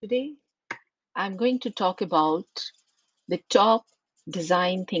Today, I'm going to talk about the top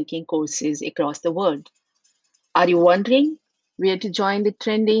design thinking courses across the world. Are you wondering where to join the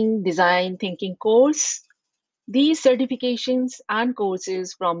trending design thinking course? These certifications and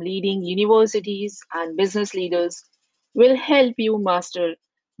courses from leading universities and business leaders will help you master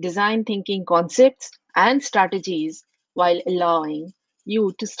design thinking concepts and strategies while allowing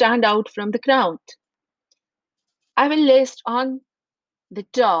you to stand out from the crowd. I will list on the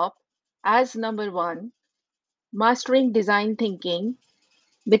top as number one Mastering Design Thinking,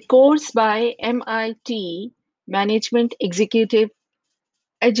 the course by MIT Management Executive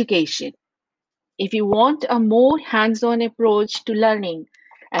Education. If you want a more hands on approach to learning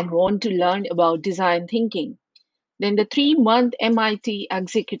and want to learn about design thinking, then the 3-month MIT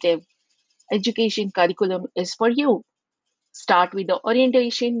Executive Education curriculum is for you. Start with the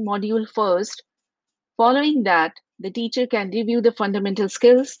orientation module first. Following that, the teacher can review the fundamental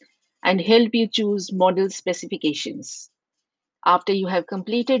skills and help you choose model specifications. After you have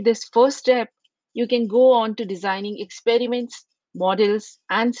completed this first step, you can go on to designing experiments, models,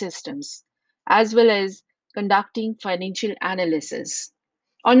 and systems, as well as conducting financial analysis.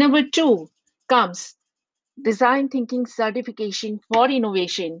 On number two comes Design Thinking Certification for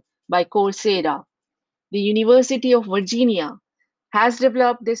Innovation by Coursera. The University of Virginia has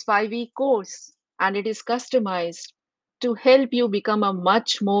developed this 5-week course, and it is customized to help you become a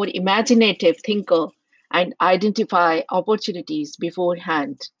much more imaginative thinker and identify opportunities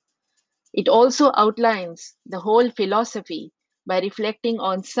beforehand. It also outlines the whole philosophy by reflecting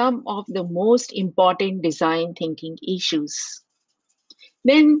on some of the most important design thinking issues.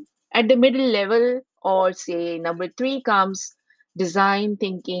 Then, at the middle level, or say number three, comes Design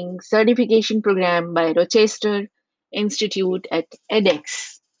Thinking Certification Program by Rochester Institute at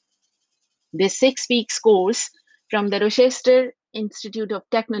edX. This 6 weeks course from the Rochester Institute of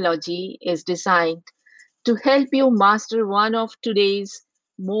Technology is designed to help you master one of today's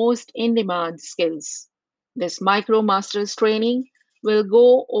most in demand skills. This micro masters training will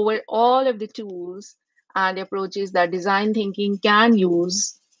go over all of the tools and approaches that design thinking can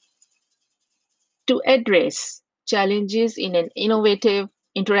use to address challenges in an innovative,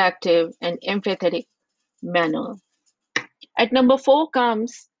 interactive, and empathetic manner. At number four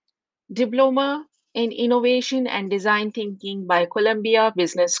comes Diploma in Innovation and Design Thinking by Columbia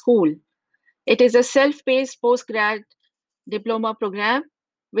Business School. It is a self paced postgrad diploma program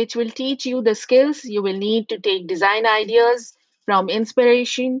which will teach you the skills you will need to take design ideas from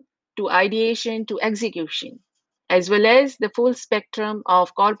inspiration to ideation to execution, as well as the full spectrum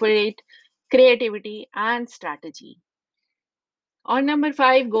of corporate creativity and strategy. On number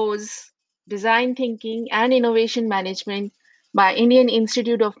five goes Design Thinking and Innovation Management by Indian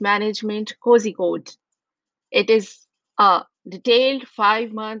Institute of Management, Kozhikode. It is a detailed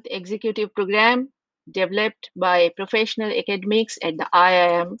 5-month executive program developed by professional academics at the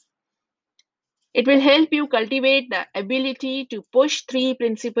IIM. It will help you cultivate the ability to push three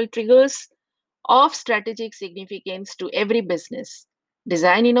principal triggers of strategic significance to every business: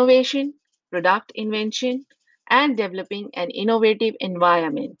 design innovation, product invention, and developing an innovative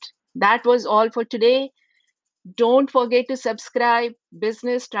environment. That was all for today. Don't forget to subscribe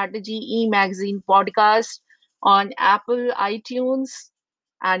Business Strategy e-magazine podcast on Apple iTunes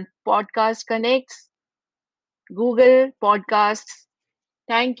and Podcast Connects, Google Podcasts.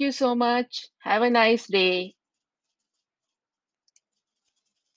 Thank you so much. Have a nice day.